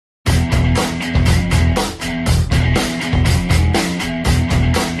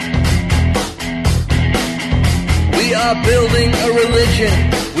are building a religion.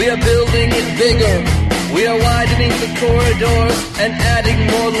 We are building it bigger. We are widening the corridors and adding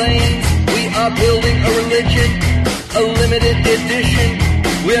more lanes. We are building a religion, a limited edition.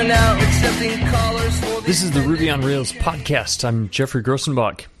 We are now accepting callers for This is the Ruby on Rails podcast. I'm Jeffrey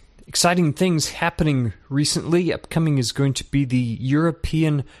Grossenbach. Exciting things happening recently. Upcoming is going to be the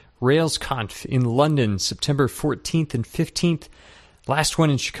European RailsConf in London, September 14th and 15th. Last one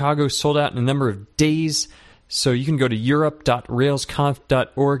in Chicago sold out in a number of days. So you can go to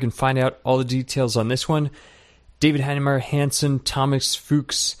europe.railsconf.org and find out all the details on this one. David Heinemeier Hansen, Thomas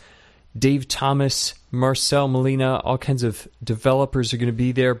Fuchs, Dave Thomas, Marcel Molina, all kinds of developers are going to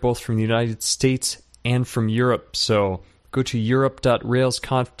be there, both from the United States and from Europe. So go to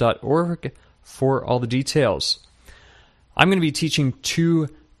europe.railsconf.org for all the details. I'm going to be teaching 2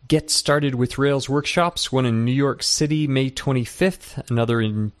 Get Started with Rails workshops, one in New York City, May 25th, another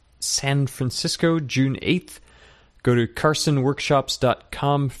in San Francisco, June 8th. Go to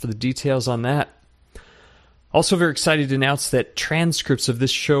carsonworkshops.com for the details on that. Also very excited to announce that transcripts of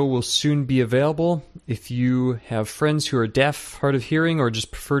this show will soon be available. If you have friends who are deaf, hard of hearing, or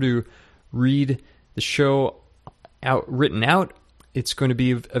just prefer to read the show written out, it's going to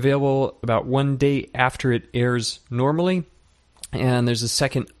be available about 1 day after it airs normally. And there's a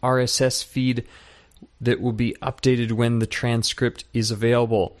second RSS feed that will be updated when the transcript is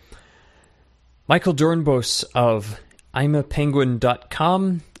available. Michael Dornbos of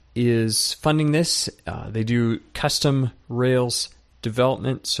imapenguin.com is funding this. They do custom Rails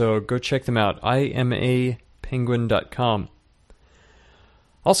development, so go check them out, imapenguin.com.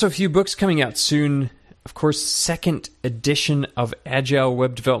 Also, a few books coming out soon. Of course, second edition of Agile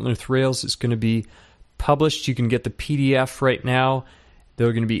Web Development with Rails is going to be published. You can get the PDF right now.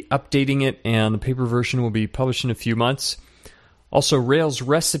 They're going to be updating it, and the paper version will be published in a few months. Also, Rails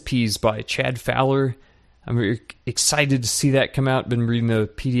Recipes by Chad Fowler. I'm very excited to see that come out. Been reading the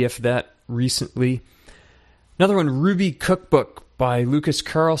PDF of that recently. Another one, Ruby Cookbook by Lucas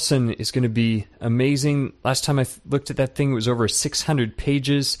Carlson, is going to be amazing. Last time I looked at that thing, it was over 600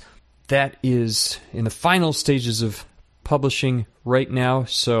 pages. That is in the final stages of publishing right now,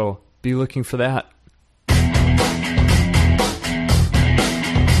 so be looking for that.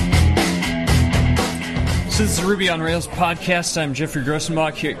 So this is the Ruby on Rails podcast. I'm Jeffrey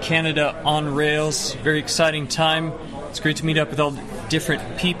Grossenbach here at Canada on Rails. Very exciting time. It's great to meet up with all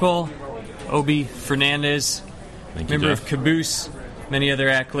different people. Obie Fernandez, member of Caboose, many other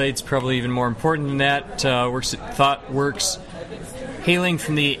accolades, probably even more important than that. Works at ThoughtWorks, hailing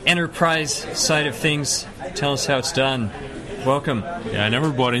from the enterprise side of things. Tell us how it's done. Welcome. Yeah, I never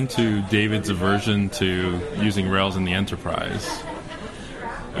bought into David's aversion to using Rails in the enterprise.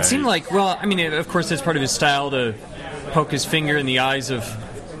 It seemed like, well, I mean, of course, that's part of his style to poke his finger in the eyes of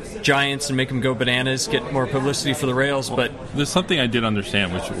giants and make them go bananas, get more publicity for the Rails, but there's something I did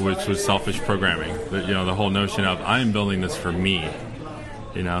understand, which was selfish programming. The whole notion of I'm building this for me.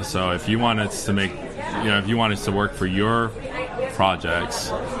 So if you want it to make, if you want it to work for your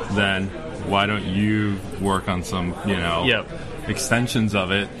projects, then why don't you work on some, extensions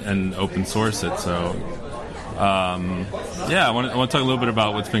of it and open source it? So. I want to talk a little bit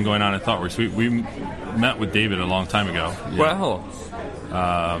about what's been going on at ThoughtWorks. We met with David a long time ago. Wow.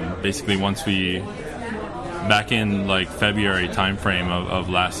 Basically, back in February timeframe of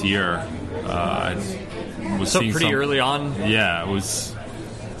last year, I was seeing pretty early on. Yeah, I was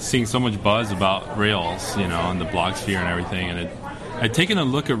seeing so much buzz about Rails, on the blog sphere and everything, and I'd taken a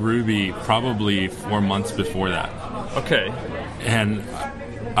look at Ruby probably 4 months before that. Okay. And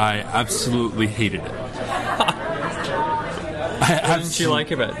I absolutely hated it. What didn't you like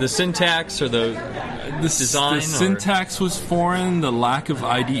about it? The syntax or the design? The syntax was foreign. The lack of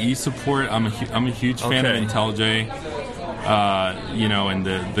IDE support. I'm a huge fan of IntelliJ. And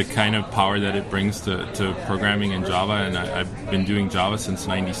the kind of power that it brings to programming in Java. And I've been doing Java since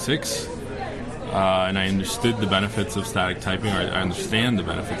 '96. And I understood the benefits of static typing, or I understand the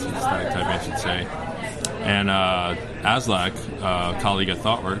benefits of static typing, I should say. And Aslak, a colleague at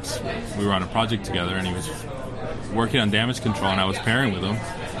ThoughtWorks, we were on a project together, and he was working on damage control, and I was pairing with him.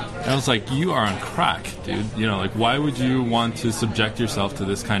 And I was like, you are on crack, dude. Why would you want to subject yourself to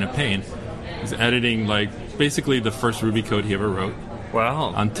this kind of pain? He's editing, basically the first Ruby code he ever wrote.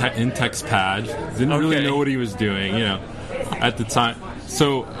 Wow. In TextPad. Didn't really know what he was doing, at the time.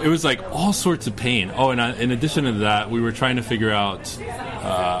 So it was all sorts of pain. Oh, and in addition to that, we were trying to figure out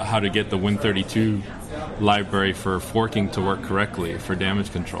how to get the Win32 library for forking to work correctly for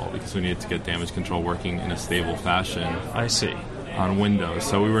damage control, because we needed to get damage control working in a stable fashion. I see. On Windows.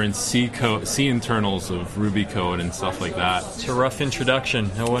 So we were in C internals of Ruby code and stuff like that. It's a rough introduction.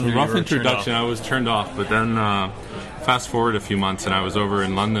 No wonder. Rough introduction. I was turned off, but then fast forward a few months, and I was over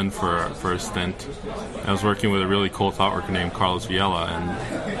in London for a stint. I was working with a really cool thought worker named Carlos Viella, and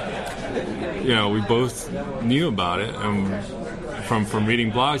we both knew about it from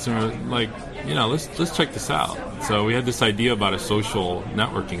reading blogs, and we're like, let's check this out. So we had this idea about a social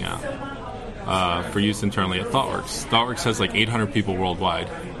networking app for use internally at ThoughtWorks. ThoughtWorks has like 800 people worldwide.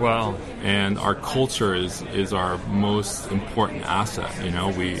 Wow! And our culture is our most important asset.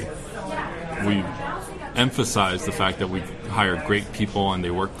 We emphasize the fact that we hire great people and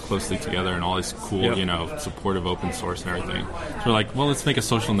they work closely together and all this cool, supportive open source and everything. So we're like, well, let's make a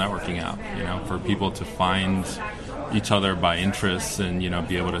social networking app, for people to find each other by interests and,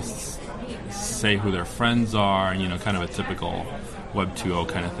 be able to say who their friends are and, kind of a typical Web 2.0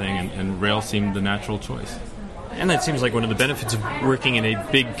 kind of thing. And Rails seemed the natural choice. And that seems like one of the benefits of working in a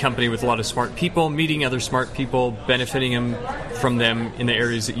big company with a lot of smart people, meeting other smart people, benefiting from them in the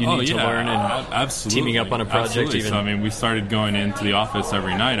areas that you need to learn, and absolutely. Teaming up on a project. Absolutely. Even. So, we started going into the office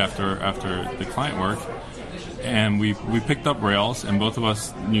every night after the client work, and we picked up Rails, and both of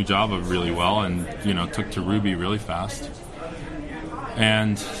us knew Java really well, and took to Ruby really fast.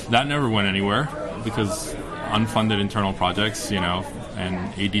 And that never went anywhere because unfunded internal projects,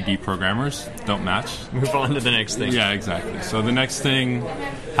 and ADD programmers don't match. Move on to the next thing. Yeah, exactly. So the next thing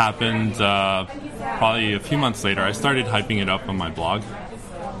happened probably a few months later. I started hyping it up on my blog.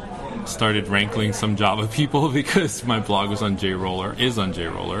 Started rankling some Java people because my blog was on JRoller,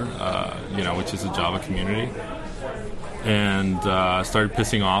 which is a Java community. And started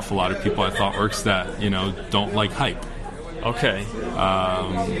pissing off a lot of people at ThoughtWorks that, don't like hype. Okay.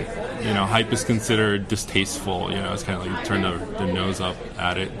 Hype is considered distasteful. It's kind of like you turn the nose up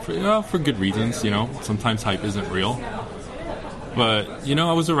at it for good reasons. Sometimes hype isn't real. But,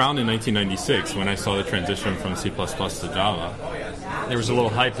 I was around in 1996 when I saw the transition from C++ to Java. There was a little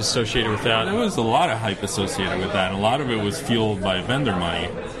hype associated with that. There was a lot of hype associated with that, and a lot of it was fueled by vendor money,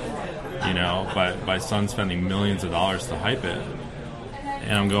 by Sun spending millions of dollars to hype it.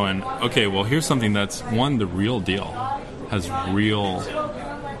 And I'm going, okay, well, here's something that's, one, the real deal, has real,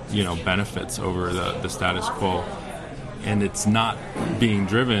 benefits over the status quo. And it's not being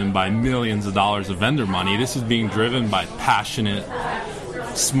driven by millions of dollars of vendor money. This is being driven by passionate,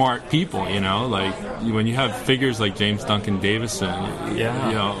 smart people, like when you have figures like James Duncan Davison,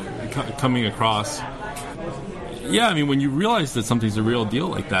 coming across. Yeah, when you realize that something's a real deal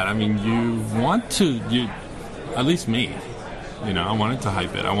like that, you want to, at least me, I wanted to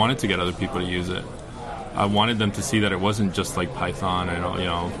hype it. I wanted to get other people to use it. I wanted them to see that it wasn't just like Python and,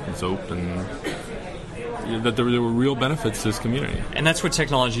 Zope, and that there were real benefits to this community. And that's what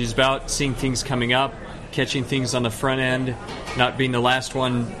technology is about, seeing things coming up, catching things on the front end, not being the last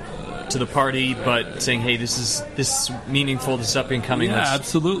one to the party, but saying, hey, this is meaningful, this is up and coming. Yeah,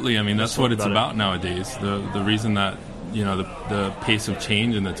 absolutely. That's what it's about nowadays. The reason that, the pace of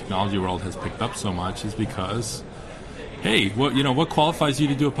change in the technology world has picked up so much is because, hey, what qualifies you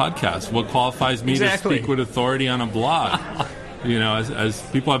to do a podcast? What qualifies me to speak with authority on a blog? As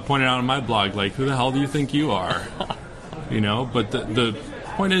people have pointed out on my blog, like, who the hell do you think you are? But the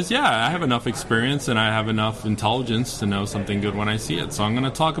point is, I have enough experience and I have enough intelligence to know something good when I see it. So I'm going to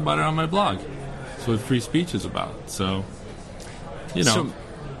talk about it on my blog. That's what free speech is about. So,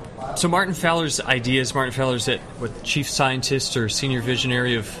 So Martin Fowler's ideas, Martin Fowler's chief scientist or senior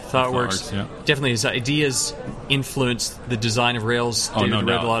visionary of ThoughtWorks, definitely his ideas influenced the design of Rails. David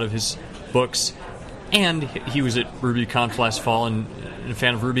read a lot of his books. And he was at RubyConf last fall and a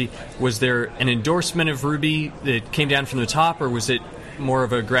fan of Ruby. Was there an endorsement of Ruby that came down from the top, or was it more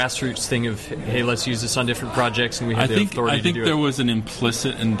of a grassroots thing of, hey, let's use this on different projects and we have the authority to do it? I think there was an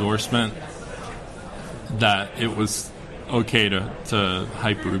implicit endorsement that it was okay to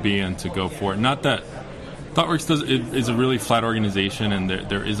hype Ruby and to go for it. Not that ThoughtWorks is a really flat organization, and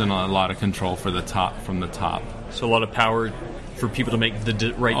there isn't a lot of control from the top. So a lot of power for people to make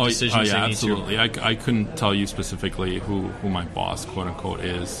the right decisions. Yeah, absolutely. I couldn't tell you specifically who my boss, quote unquote,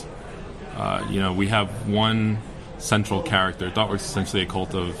 is. We have one central character. ThoughtWorks is essentially a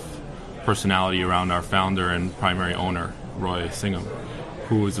cult of personality around our founder and primary owner, Roy Singham,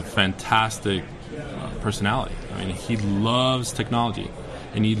 who is a fantastic personality. He loves technology,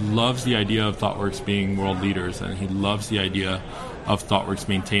 and he loves the idea of ThoughtWorks being world leaders, and he loves the idea of ThoughtWorks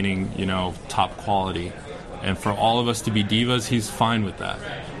maintaining, top quality. And for all of us to be divas, he's fine with that.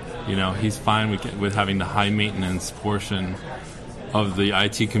 He's fine with having the high maintenance portion of the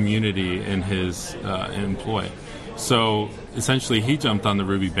IT community in his employ. So essentially, he jumped on the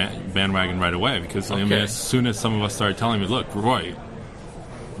Ruby bandwagon right away because as soon as some of us started telling me, "Look, Roy,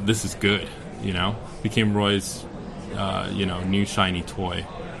 this is good," became Roy's new shiny toy.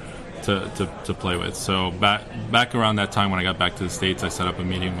 to play with. So back around that time when I got back to the States, I set up a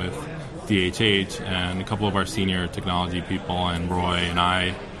meeting with DHH, and a couple of our senior technology people and Roy and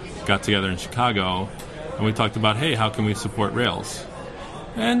I got together in Chicago, and we talked about, hey, how can we support Rails?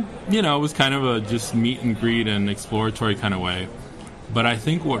 And, it was kind of a just meet and greet and exploratory kind of way. But I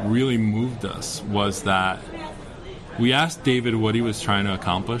think what really moved us was that we asked David what he was trying to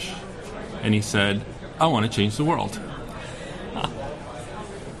accomplish, and he said, I want to change the world.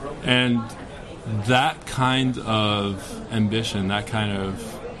 And that kind of ambition, that kind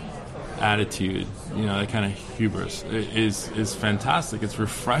of attitude, that kind of hubris is fantastic. It's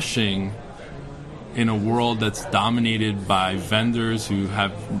refreshing in a world that's dominated by vendors who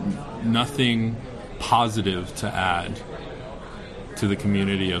have nothing positive to add to the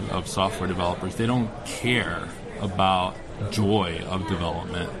community of software developers. They don't care about joy of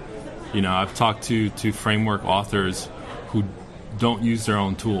development. I've talked to framework authors who don't use their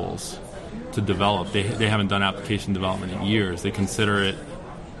own tools to develop. They haven't done application development in years. They consider it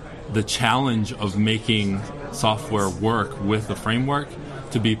the challenge of making software work with the framework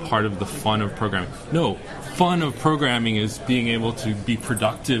to be part of the fun of programming. No, fun of programming is being able to be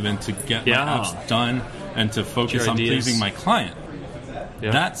productive and to get my apps done and to focus on pleasing my client.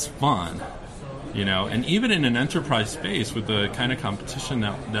 Yeah. That's fun. And even in an enterprise space with the kind of competition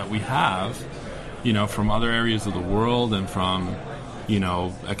that we have, from other areas of the world and from,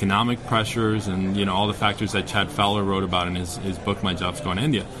 economic pressures and, all the factors that Chad Fowler wrote about in his book, My Job's Going to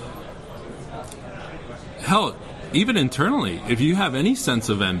India. Hell, even internally, if you have any sense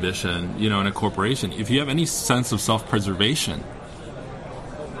of ambition, in a corporation, if you have any sense of self-preservation,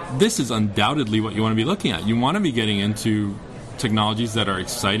 this is undoubtedly what you want to be looking at. You want to be getting into technologies that are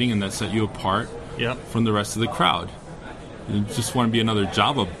exciting and that set you apart from the rest of the crowd. You just want to be another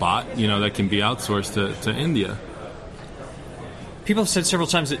Java bot, that can be outsourced to India. People have said several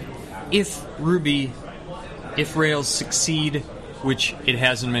times that if Rails succeed, which it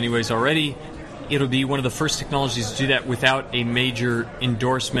has in many ways already, it'll be one of the first technologies to do that without a major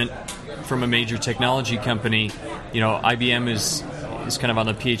endorsement from a major technology company. IBM is kind of on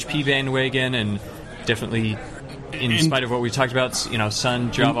the PHP bandwagon, and definitely, in spite of what we talked about,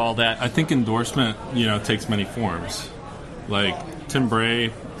 Sun, Java, all that. I think endorsement, takes many forms. Like Tim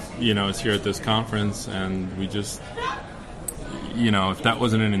Bray, is here at this conference, and we just, if that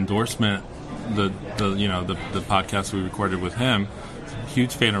wasn't an endorsement, the podcast we recorded with him,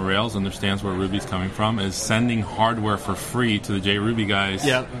 huge fan of Rails, understands where Ruby's coming from, is sending hardware for free to the JRuby guys.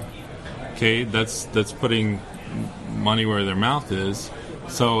 Yeah. Okay, that's putting money where their mouth is.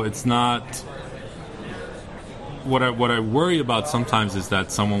 So it's not. What I worry about sometimes is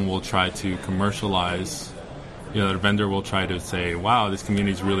that someone will try to commercialize. The vendor will try to say, "Wow, this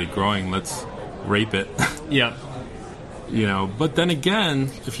community is really growing. Let's rape it." Yeah. But then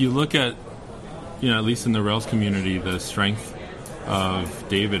again, if you look at, at least in the Rails community, the strength of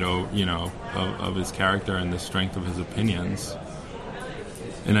David, of his character and the strength of his opinions.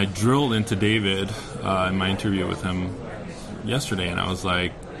 And I drilled into David in my interview with him yesterday, and I was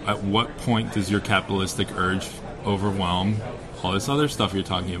like, at what point does your capitalistic urge overwhelm all this other stuff you're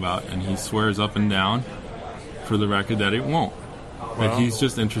talking about? And he swears up and down, for the record, that it won't. That he's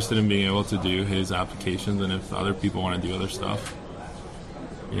just interested in being able to do his applications, and if other people want to do other stuff,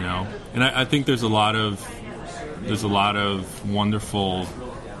 And I think there's a lot of wonderful.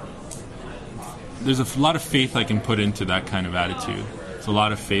 There's a lot of faith I can put into that kind of attitude. It's a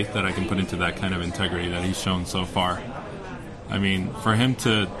lot of faith that I can put into that kind of integrity that he's shown so far. I mean, for him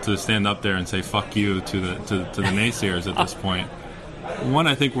to stand up there and say "fuck you" to the naysayers at this point, one,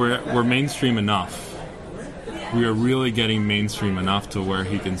 I think we're mainstream enough. We are really getting mainstream enough to where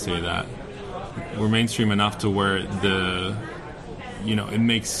he can say that. We're mainstream enough to where it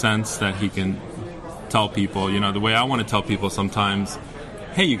makes sense that he can tell people, the way I want to tell people sometimes,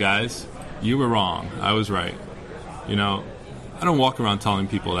 hey, you guys, you were wrong. I was right. I don't walk around telling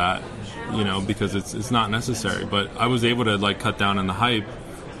people that, because it's not necessary. But I was able to cut down on the hype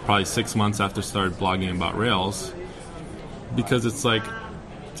probably 6 months after I started blogging about Rails, because it's like,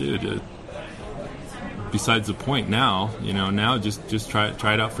 dude, besides the point now, now just try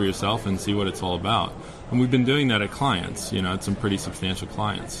it out for yourself and see what it's all about. And we've been doing that at clients, at some pretty substantial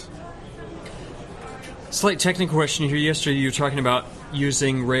clients. Slight technical question here. Yesterday you were talking about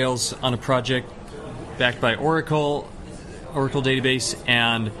using Rails on a project backed by Oracle database,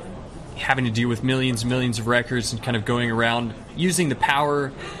 and having to deal with millions and millions of records and kind of going around using the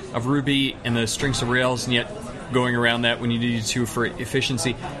power of Ruby and the strengths of Rails, and yet going around that when you need to for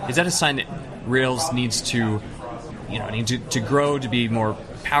efficiency. Is that a sign that Rails needs to grow, to be more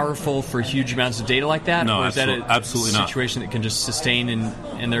powerful for huge amounts of data like that? No, or is that a absolutely not. situation that can just sustain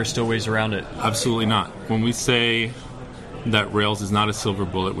and there are still ways around it? Absolutely not. When we say that Rails is not a silver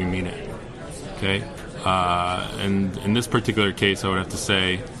bullet, we mean it. Okay? And in this particular case, I would have to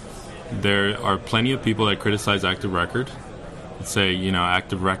say there are plenty of people that criticize Active Record. Say,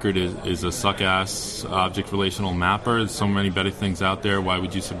 Active Record is a suck-ass object relational mapper. There's so many better things out there. Why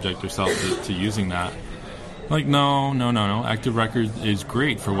would you subject yourself to using that? Like, no. Active Record is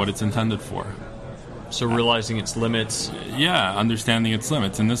great for what it's intended for. So realizing its limits. Yeah, understanding its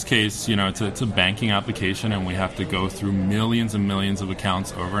limits. In this case, it's a banking application, and we have to go through millions and millions of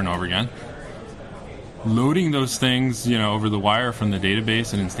accounts over and over again. Loading those things, over the wire from the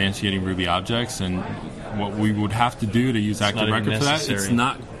database and instantiating Ruby objects, and what we would have to do to use Active Record for that, it's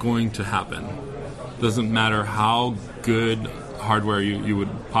not going to happen. Doesn't matter how good hardware you would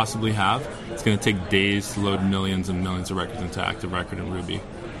possibly have. It's going to take days to load millions and millions of records into Active Record in Ruby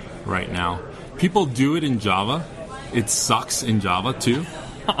right now. People do it in Java. It sucks in Java too.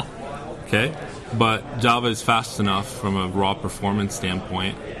 Okay? But Java is fast enough from a raw performance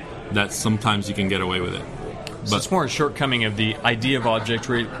standpoint that sometimes you can get away with it. So it's more a shortcoming of the idea of object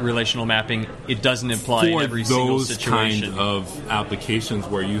relational mapping. It doesn't apply in every single situation. For those kind of applications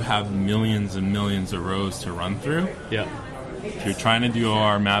where you have millions and millions of rows to run through, if you're trying to do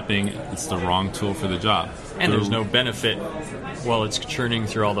OR mapping, it's the wrong tool for the job. And there's no benefit while it's churning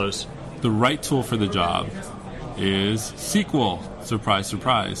through all those. The right tool for the job is SQL. Surprise,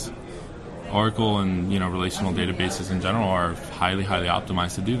 surprise. Oracle and relational databases in general are highly, highly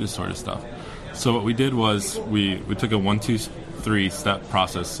optimized to do this sort of stuff. So what we did was we took a 1, 2, 3 step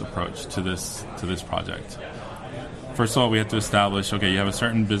process approach to this project. First of all, we had to establish, okay, you have a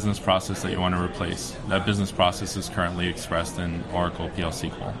certain business process that you want to replace. That business process is currently expressed in Oracle PL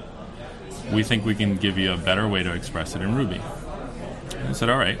SQL. We think we can give you a better way to express it in Ruby. I said,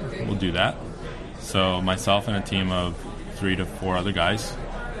 all right, we'll do that. So myself and a team of 3 to 4 other guys,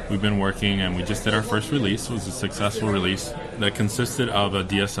 we've been working, and we just did our first release. It was a successful release that consisted of a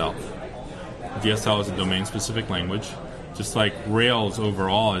DSL. DSL is a domain-specific language, just like Rails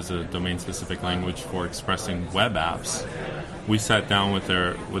overall is a domain-specific language for expressing web apps. We sat down with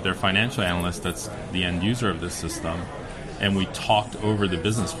their financial analyst, that's the end user of this system, and we talked over the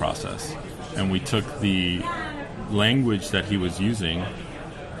business process. And we took the language that he was using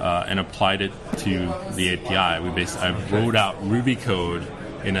and applied it to the API. I wrote out Ruby code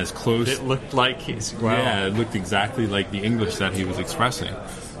in as close... It looked like he's... Wow. Yeah, it looked exactly like the English that he was expressing.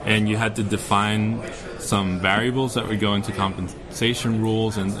 And you had to define some variables that would go into compensation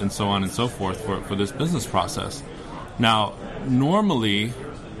rules and so on and so forth for this business process. Now, normally,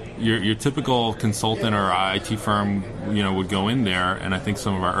 your typical consultant or IT firm, would go in there, and I think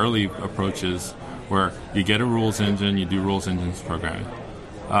some of our early approaches where you get a rules engine, you do rules engines programming.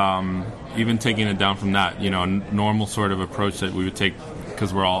 Even taking it down from that, a normal sort of approach that we would take,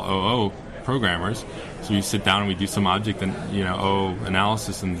 because we're all OO programmers, so we sit down and we do some object and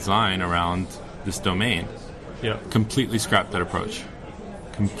analysis and design around this domain. Completely scrapped that approach.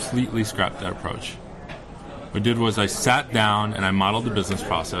 What I did was I sat down and I modeled the business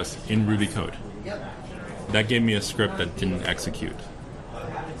process in Ruby code. That gave me a script that didn't execute.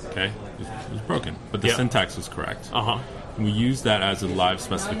 Okay, it was broken, but the syntax was correct. We used that as a live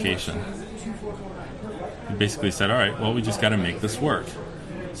specification. We basically said, all right, well, we just got to make this work.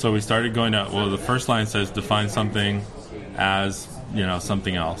 So we started going out. Well, the first line says define something as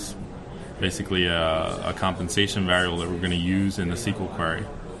something else, basically a compensation variable that we're going to use in the SQL query.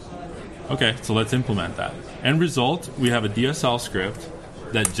 Okay, so let's implement that. End result, we have a DSL script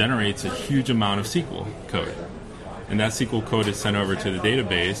that generates a huge amount of SQL code, and that SQL code is sent over to the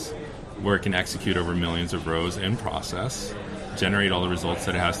database where it can execute over millions of rows in process, generate all the results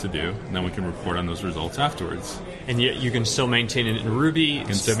that it has to do, and then we can report on those results afterwards. And yet you can still maintain it in Ruby. You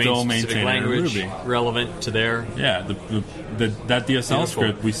can still maintain language, it in Ruby, relevant to there. Yeah, that DSL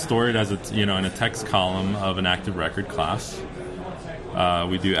script, we store it as in a text column of an Active Record class.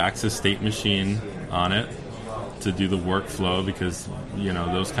 We do access state machine on it to do the workflow, because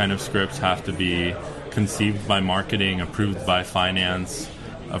those kind of scripts have to be conceived by marketing, approved by finance,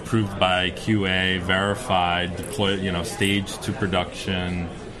 approved by QA, verified, deployed, staged to production.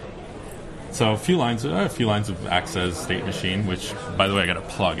 So a few lines of access state machine, which, by the way, I got to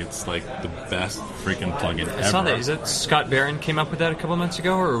plug. It's like the best freaking plugin ever. I saw that. Is that Scott Barron came up with that a couple months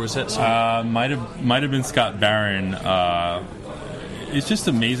ago, or was that some... Might have been Scott Barron. It's just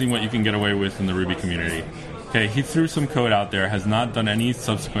amazing what you can get away with in the Ruby community. Okay, he threw some code out there, has not done any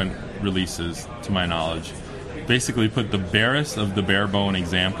subsequent releases, to my knowledge. Basically put the barest of the bare bone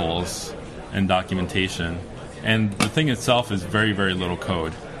examples and documentation And the thing itself is very, very little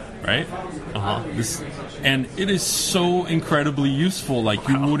code, right? And it is so incredibly useful, like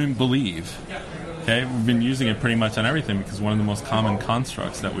you wouldn't believe. Okay, we've been using it pretty much on everything because one of the most common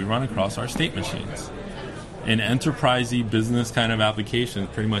constructs that we run across are state machines. In enterprisey business kind of applications,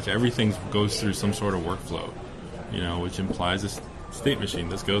 pretty much everything goes through some sort of workflow, which implies a state machine.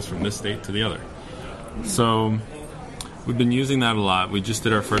 This goes from this state to the other. So we've been using that a lot. We just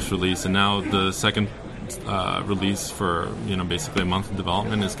did our first release, and now the second release for basically a month of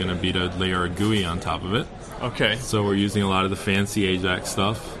development is going to be to layer a GUI on top of it. Okay. So we're using a lot of the fancy AJAX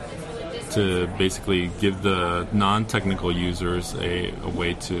stuff to basically give the non-technical users a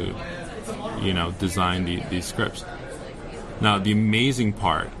way to design these scripts. Now the amazing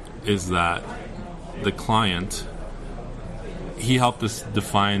part is that the client, he helped us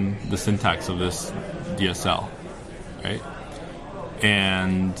define the syntax of this DSL, right?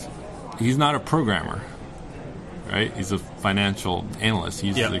 And he's not a programmer, right? He's a financial analyst. He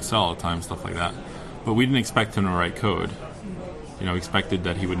uses Excel at times, stuff like that. But we didn't expect him to write code. Expected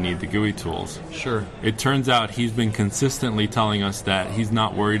that he would need the GUI tools. Sure. It turns out he's been consistently telling us that he's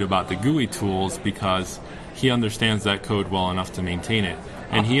not worried about the GUI tools because he understands that code well enough to maintain it.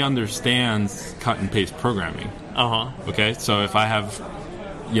 And he understands cut and paste programming. Okay, so if I have,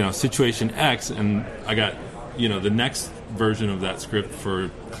 situation X and I got, the next version of that script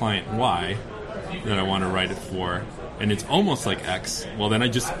for client Y that I want to write it for, and it's almost like X, well, then I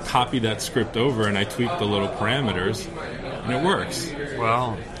just copy that script over and I tweak the little parameters, and it works.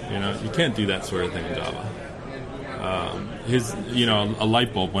 Wow. You can't do that sort of thing in Java. A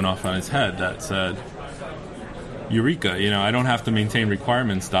light bulb went off on his head that said, Eureka, I don't have to maintain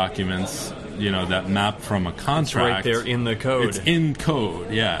requirements documents, that map from a contract. It's right there in the code. It's in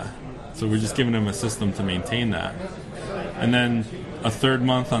code, yeah. So we're just giving him a system to maintain that. And then a third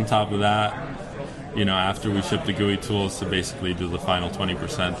month on top of that, after we ship the GUI tools to basically do the final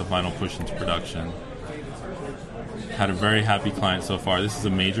 20%, the final push into production. Had a very happy client so far. This is a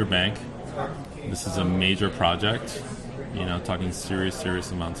major bank. This is a major project, talking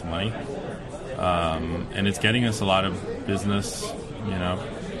serious amounts of money. And it's getting us a lot of business,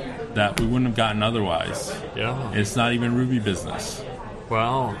 that we wouldn't have gotten otherwise. Yeah. It's not even Ruby business.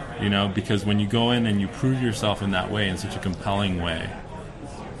 Wow. Because when you go in and you prove yourself in that way, in such a compelling way,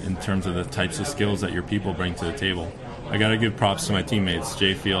 in terms of the types of skills that your people bring to the table. I got to give props to my teammates,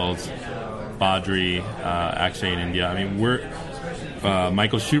 Jay Fields, Badri, Akshay in India. I mean, we're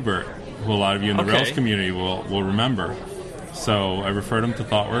Michael Schubert, who a lot of you in the Rails community will remember. So I referred him to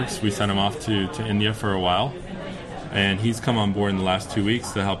ThoughtWorks. We sent him off to India for a while, and he's come on board in the last 2 weeks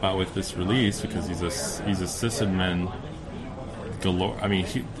to help out with this release because he's a sysadmin galore. I mean,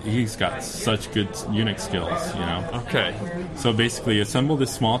 he's got such good Unix skills, Okay. So basically, assemble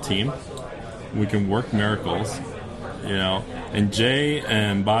this small team. We can work miracles, And Jay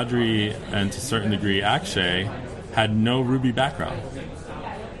and Badri, and to a certain degree Akshay, had no Ruby background.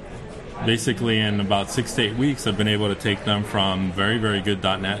 Basically, in about 6 to 8 weeks, I've been able to take them from very, very good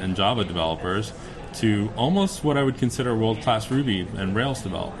 .NET and Java developers to almost what I would consider world-class Ruby and Rails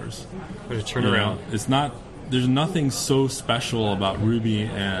developers. What a turnaround. It's not. There's nothing so special about Ruby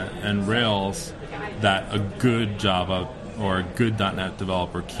and Rails that a good Java or a good .NET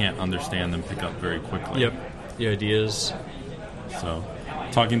developer can't understand and pick up very quickly. Yep, the ideas. So,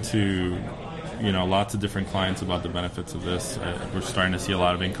 talking to lots of different clients about the benefits of this, we're starting to see a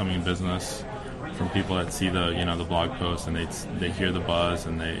lot of incoming business from people that see the the blog posts and they hear the buzz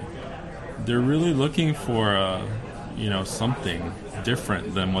and they're really looking for something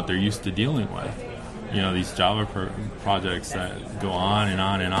different than what they're used to dealing with. These Java projects that go on and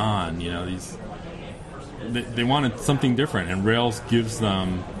on and on, they wanted something different, and Rails gives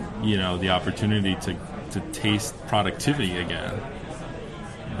them, the opportunity to taste productivity again.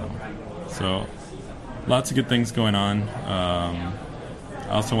 So, lots of good things going on. I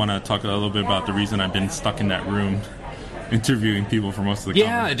also want to talk a little bit about the reason I've been stuck in that room interviewing people for most of the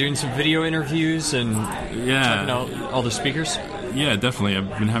conference. Yeah, doing some video interviews and talking to all the speakers. Yeah, definitely.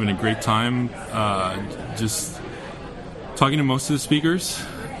 I've been having a great time just talking to most of the speakers,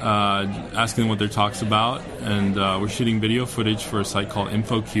 asking them what their talk's about, and we're shooting video footage for a site called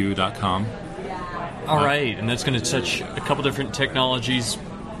infoq.com. All right, and that's going to touch a couple different technologies,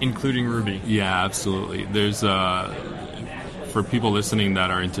 including Ruby. Yeah, absolutely. There's, for people listening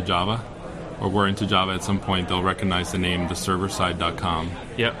that are into Java, or were into Java at some point, they'll recognize the name theserverside.com.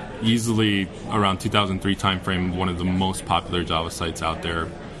 Yep. Easily around 2003 timeframe, one of the most popular Java sites out there,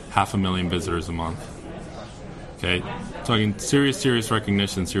 500,000 visitors a month. Okay, talking serious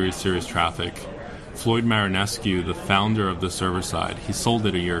recognition, serious traffic. Floyd Marinescu, the founder of the server side, he sold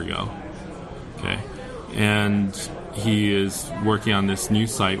it a year ago. Okay, and he is working on this new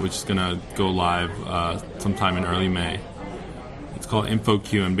site, which is going to go live sometime in early May. It's called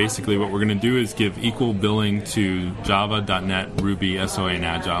InfoQ, and basically what we're going to do is give equal billing to Java, .NET, Ruby, SOA, and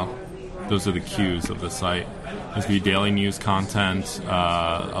Agile. Those are the Qs of the site. There's going to be daily news content,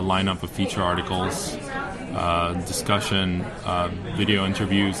 a lineup of feature articles, discussion, video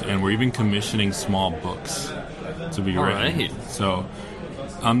interviews, and we're even commissioning small books to be written. Right. So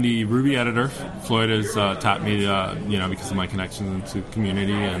I'm the Ruby editor. Floyd has tapped me, because of my connections into the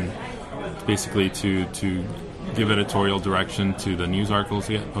community, and basically to give editorial direction to the news articles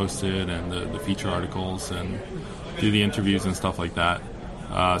that get posted and the feature articles, and do the interviews and stuff like that.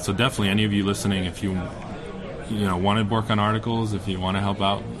 So definitely, any of you listening, if you want to work on articles, if you want to help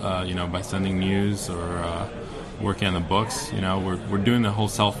out, by sending news or working on the books, we're doing the whole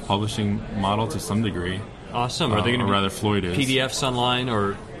self-publishing model to some degree. Awesome. Are they going to be rather Floyd is PDFs online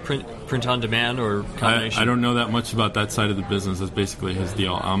or print on demand or combination? I don't know that much about that side of the business. That's basically his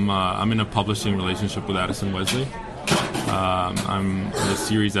deal. I'm in a publishing relationship with Addison Wesley. I'm the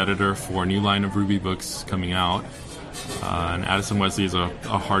series editor for a new line of Ruby books coming out. And Addison Wesley is a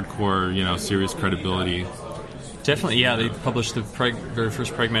hardcore, serious credibility. Definitely, yeah. They published the very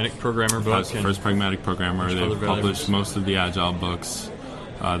first Pragmatic Programmer book. The first Pragmatic Programmer. They've published most of the Agile books,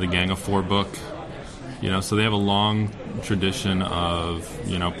 the Gang of Four book. So they have a long tradition of,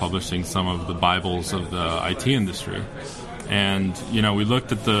 publishing some of the Bibles of the IT industry. And, we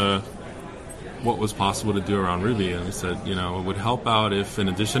looked at what was possible to do around Ruby, and we said, it would help out if, in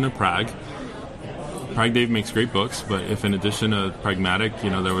addition to Prag Dave makes great books, but if in addition to Pragmatic,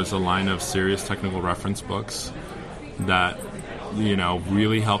 there was a line of serious technical reference books that,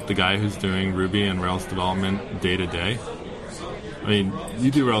 really help the guy who's doing Ruby and Rails development day to day. I mean,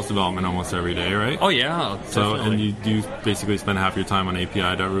 you do Rails development almost every day, right? Oh, yeah. Definitely. So, and you do basically spend half your time on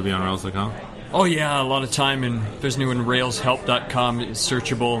api.rubyonrails.com? Oh, yeah, a lot of time, and there's new one, railshelp.com is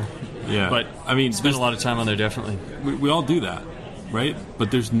searchable. Yeah. But I mean, spend a lot of time on there, definitely. We all do that, right? But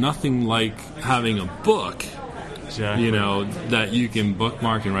there's nothing like having a book, exactly, that you can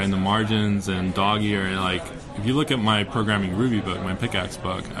bookmark and write in the margins and dog ear. And if you look at my programming Ruby book, my pickaxe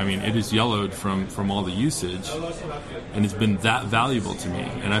book, I mean, it is yellowed from all the usage, and it's been that valuable to me.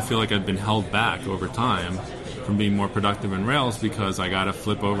 And I feel like I've been held back over time from being more productive in Rails because I got to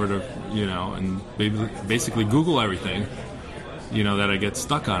flip over to, and basically Google everything, that I get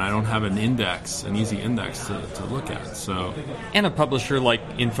stuck on. I don't have an easy index to look at. So, and a publisher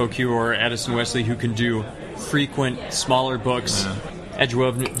like InfoQ or Addison Wesley who can do frequent, smaller books. Yeah. Edge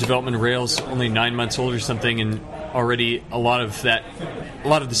Web Development Rails only 9 months old or something, and already a lot of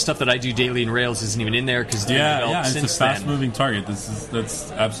the stuff that I do daily in Rails isn't even in there because it's been developed since then. It's a fast-moving target.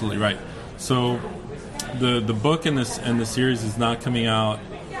 That's absolutely right. So, the book and the series is not coming out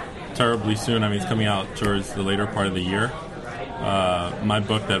terribly soon. I mean, it's coming out towards the later part of the year. My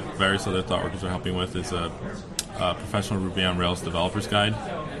book that various other ThoughtWorkers are helping with is a professional Ruby on Rails developer's guide.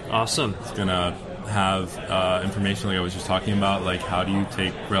 Awesome. It's going to have information like I was just talking about, like how do you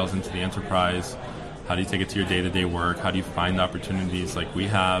take Rails into the enterprise, how do you take it to your day-to-day work, how do you find opportunities like we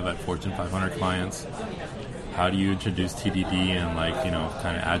have at Fortune 500 clients, how do you introduce TDD and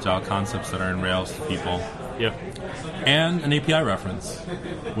kind of agile concepts that are in Rails to people. Yep. And an API reference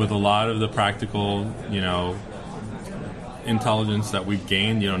with a lot of the practical, intelligence that we've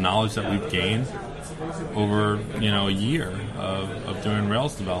gained, knowledge that we've gained over, a year of doing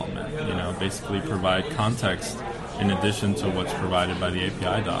Rails development. Basically provide context in addition to what's provided by the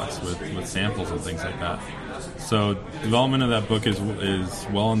API docs with samples and things like that. So development of that book is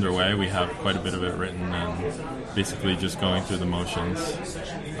well underway. We have quite a bit of it written and basically just going through the motions.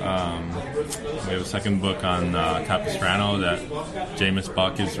 We have a second book on Capistrano that Jameis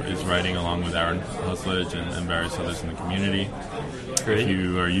Buck is writing along with Aaron Husledge and various others in the community. Great. If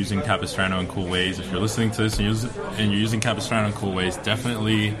you are using Capistrano in cool ways, if you're listening to this and you're using Capistrano in cool ways,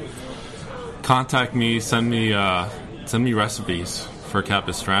 definitely contact me, send me recipes for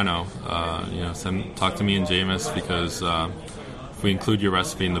Capistrano. Talk to me and Jameis because if we include your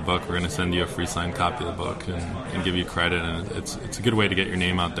recipe in the book, we're going to send you a free signed copy of the book and give you credit, and it's a good way to get your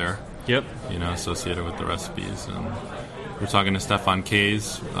name out there. Yep. Associated with the recipes. And we're talking to Stefan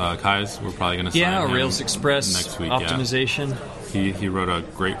Kays. We're probably going to sign him Rails Express next week. optimization. Yeah. He wrote a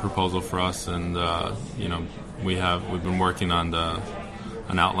great proposal for us, and we've been working on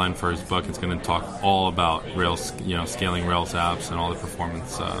an outline for his book. It's going to talk all about Rails, scaling Rails apps and all the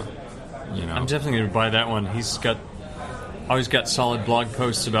performance. I'm definitely going to buy that one. He's always got solid blog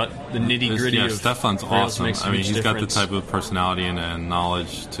posts about the nitty gritty. Yeah, of Stefan's Rails. awesome. Makes a I mean, huge he's difference. got the type of personality and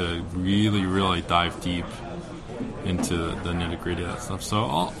knowledge to really, really dive deep into the nitty gritty of that stuff. So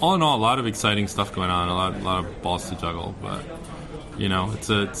all in all, a lot of exciting stuff going on, a lot of balls to juggle. But it's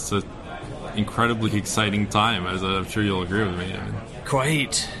a incredibly exciting time, as I'm sure you'll agree with me.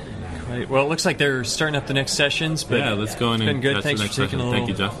 Quite. Well, it looks like they're starting up the next sessions. But yeah, let's go in and good. catch Thanks the next for taking session. a little.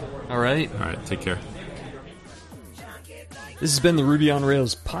 Thank you, Jeff. All right, take care. This has been the Ruby on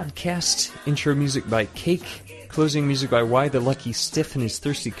Rails podcast. Intro music by Cake. Closing music by Why the Lucky Stiff and His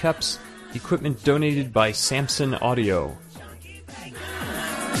Thirsty Cups. Equipment donated by Samson Audio. Chunky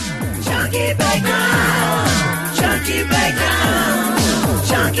bacon, chunky bacon,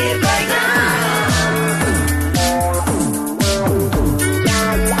 chunky bacon.